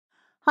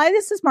Hi,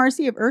 this is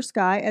Marcy of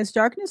EarthSky. As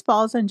darkness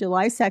falls on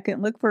July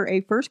 2nd, look for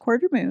a first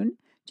quarter moon.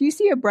 Do you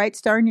see a bright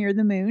star near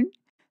the moon?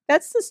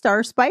 That's the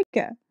star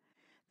Spica.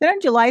 Then on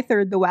July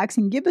 3rd, the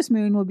waxing gibbous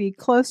moon will be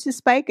close to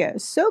Spica,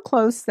 so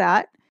close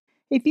that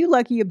a few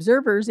lucky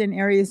observers in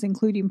areas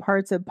including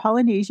parts of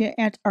Polynesia,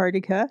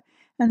 Antarctica,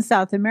 and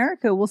South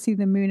America will see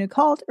the moon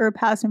occult or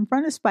pass in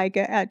front of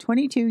Spica at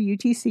 22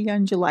 UTC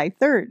on July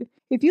 3rd.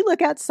 If you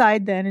look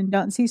outside then and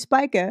don't see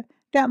Spica,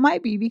 that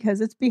might be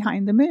because it's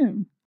behind the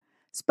moon.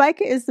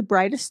 Spica is the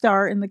brightest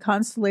star in the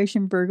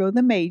constellation Virgo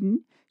the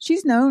Maiden.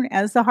 She's known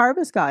as the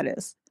harvest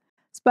goddess.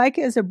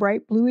 Spica is a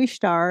bright bluish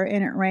star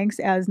and it ranks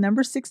as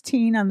number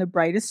 16 on the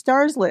brightest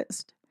stars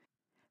list.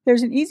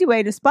 There's an easy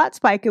way to spot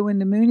Spica when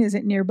the moon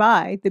isn't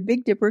nearby. The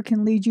Big Dipper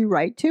can lead you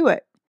right to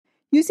it.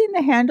 Using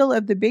the handle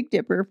of the Big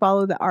Dipper,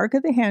 follow the arc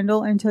of the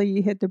handle until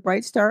you hit the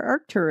bright star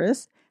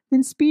Arcturus,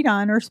 then speed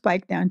on or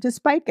spike down to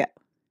Spica.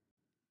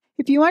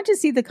 If you want to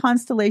see the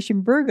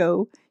constellation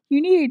Virgo, you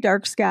need a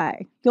dark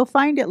sky. You'll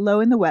find it low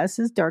in the west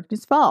as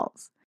darkness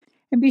falls.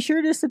 And be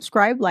sure to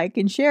subscribe, like,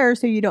 and share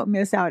so you don't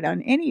miss out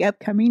on any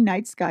upcoming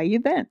night sky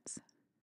events.